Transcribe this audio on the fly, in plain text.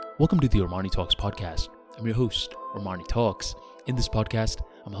Welcome to the Armani Talks podcast. I'm your host, Armani Talks. In this podcast,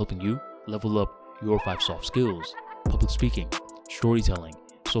 I'm helping you level up your 5 soft skills: public speaking, storytelling,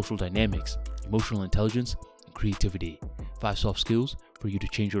 social dynamics, emotional intelligence, and creativity. 5 soft skills for you to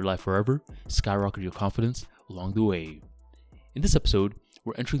change your life forever, skyrocket your confidence along the way. In this episode,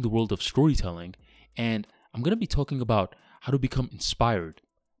 we're entering the world of storytelling, and I'm going to be talking about how to become inspired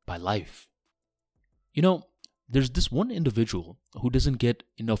by life. You know, there's this one individual who doesn't get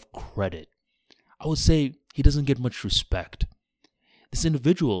enough credit. I would say he doesn't get much respect. This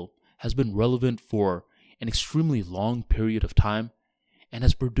individual has been relevant for an extremely long period of time and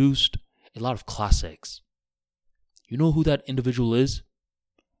has produced a lot of classics. You know who that individual is?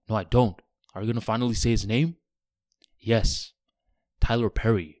 No, I don't. Are you going to finally say his name? Yes, Tyler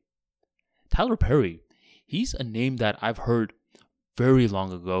Perry. Tyler Perry, he's a name that I've heard very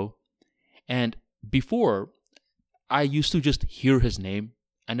long ago. And before, I used to just hear his name.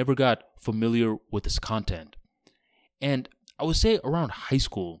 I never got familiar with his content. And I would say around high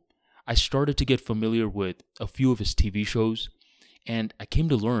school, I started to get familiar with a few of his TV shows. And I came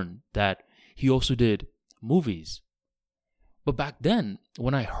to learn that he also did movies. But back then,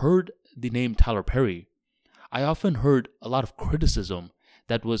 when I heard the name Tyler Perry, I often heard a lot of criticism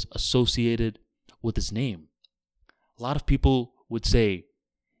that was associated with his name. A lot of people would say,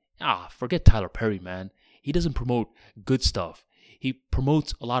 forget Tyler Perry, man. He doesn't promote good stuff. He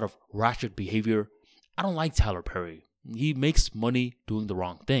promotes a lot of ratchet behavior. I don't like Tyler Perry. He makes money doing the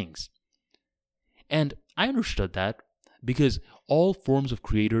wrong things. And I understood that because all forms of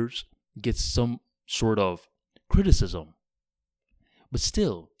creators get some sort of criticism. But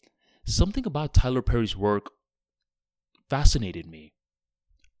still, something about Tyler Perry's work fascinated me.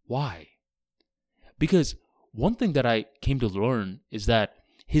 Why? Because one thing that I came to learn is that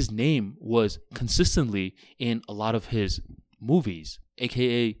his name was consistently in a lot of his movies,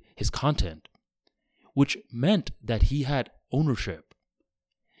 aka his content, which meant that he had ownership.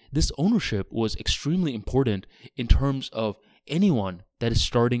 This ownership was extremely important in terms of anyone that is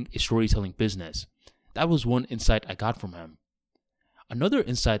starting a storytelling business. That was one insight I got from him. Another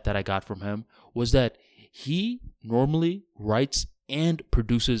insight that I got from him was that he normally writes and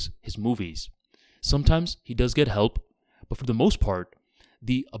produces his movies. Sometimes he does get help, but for the most part,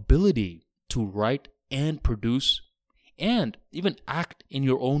 the ability to write and produce and even act in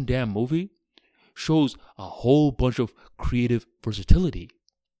your own damn movie shows a whole bunch of creative versatility.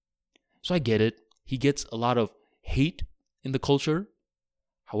 So I get it. He gets a lot of hate in the culture.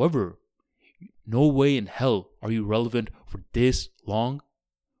 However, no way in hell are you relevant for this long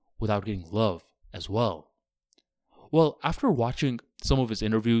without getting love as well. Well, after watching some of his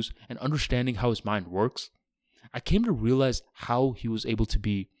interviews and understanding how his mind works, I came to realize how he was able to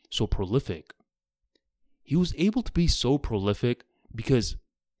be so prolific. He was able to be so prolific because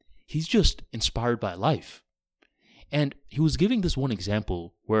he's just inspired by life. And he was giving this one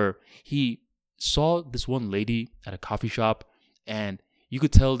example where he saw this one lady at a coffee shop and you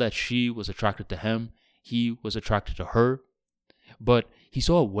could tell that she was attracted to him, he was attracted to her, but he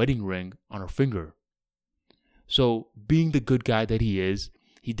saw a wedding ring on her finger. So, being the good guy that he is,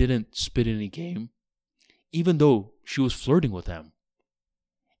 he didn't spit any game, even though she was flirting with him.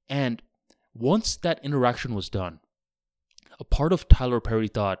 And once that interaction was done, a part of Tyler Perry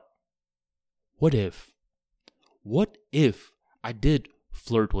thought, what if I did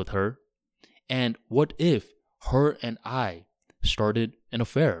flirt with her? And what if her and I started an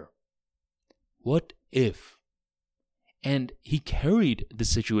affair? What if? And he carried the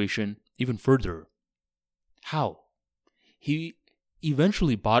situation even further. How? He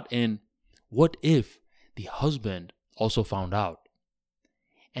eventually bought in, what if the husband also found out?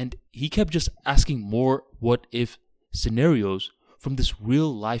 And he kept just asking more what if scenarios from this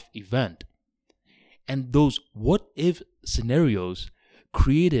real life event. And those what if scenarios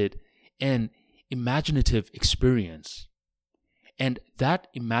created an imaginative experience. And that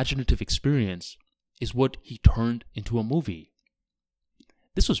imaginative experience is what he turned into a movie.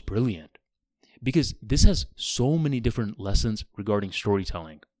 This was brilliant because this has so many different lessons regarding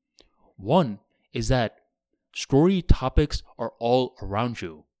storytelling. One is that story topics are all around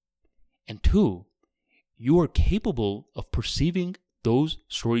you. And 2, you are capable of perceiving those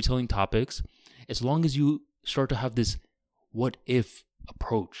storytelling topics as long as you start to have this what if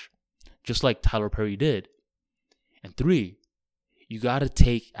approach, just like Tyler Perry did. And 3, you got to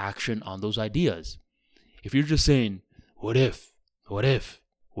take action on those ideas. If you're just saying, what if,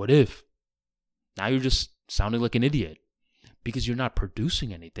 now you're just sounding like an idiot because you're not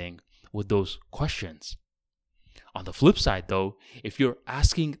producing anything with those questions. On the flip side, though, if you're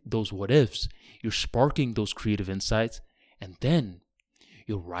asking those what ifs, you're sparking those creative insights, and then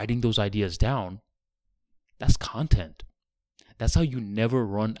you're writing those ideas down, that's content. That's how you never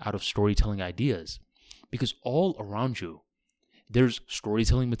run out of storytelling ideas, because all around you, there's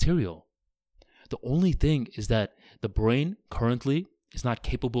storytelling material. The only thing is that the brain currently is not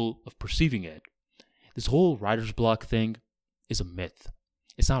capable of perceiving it. This whole writer's block thing is a myth.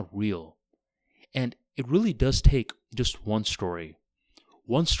 It's not real. And it really does take just one story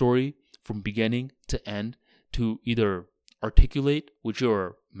from beginning to end to either articulate with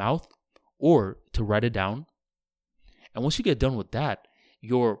your mouth or to write it down. And once you get done with that,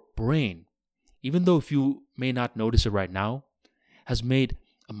 your brain, even though if you may not notice it right now, has made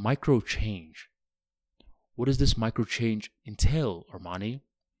a micro change. What does this micro change entail, Armani?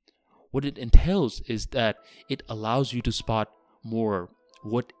 What it entails is that it allows you to spot more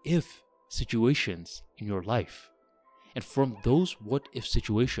what-if situations in your life. And from those what-if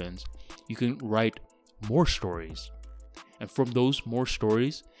situations, you can write more stories. And from those more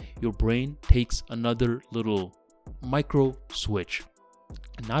stories, your brain takes another little micro switch.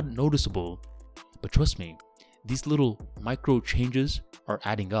 Not noticeable, but trust me, these little micro changes are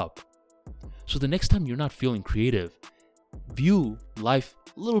adding up. So the next time you're not feeling creative, view life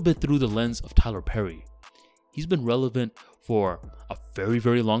a little bit through the lens of Tyler Perry. He's been relevant for a very,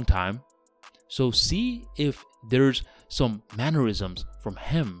 very long time. So see if there's some mannerisms from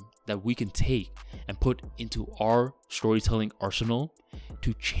him that we can take and put into our storytelling arsenal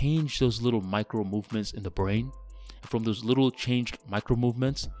to change those little micro movements in the brain. And from those little changed micro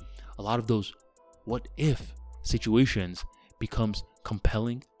movements, a lot of those what if situations becomes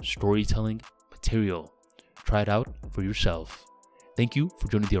compelling storytelling material. Try it out for yourself. Thank you for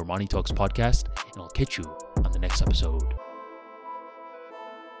joining the Armani Talks podcast, and I'll catch you on the next episode.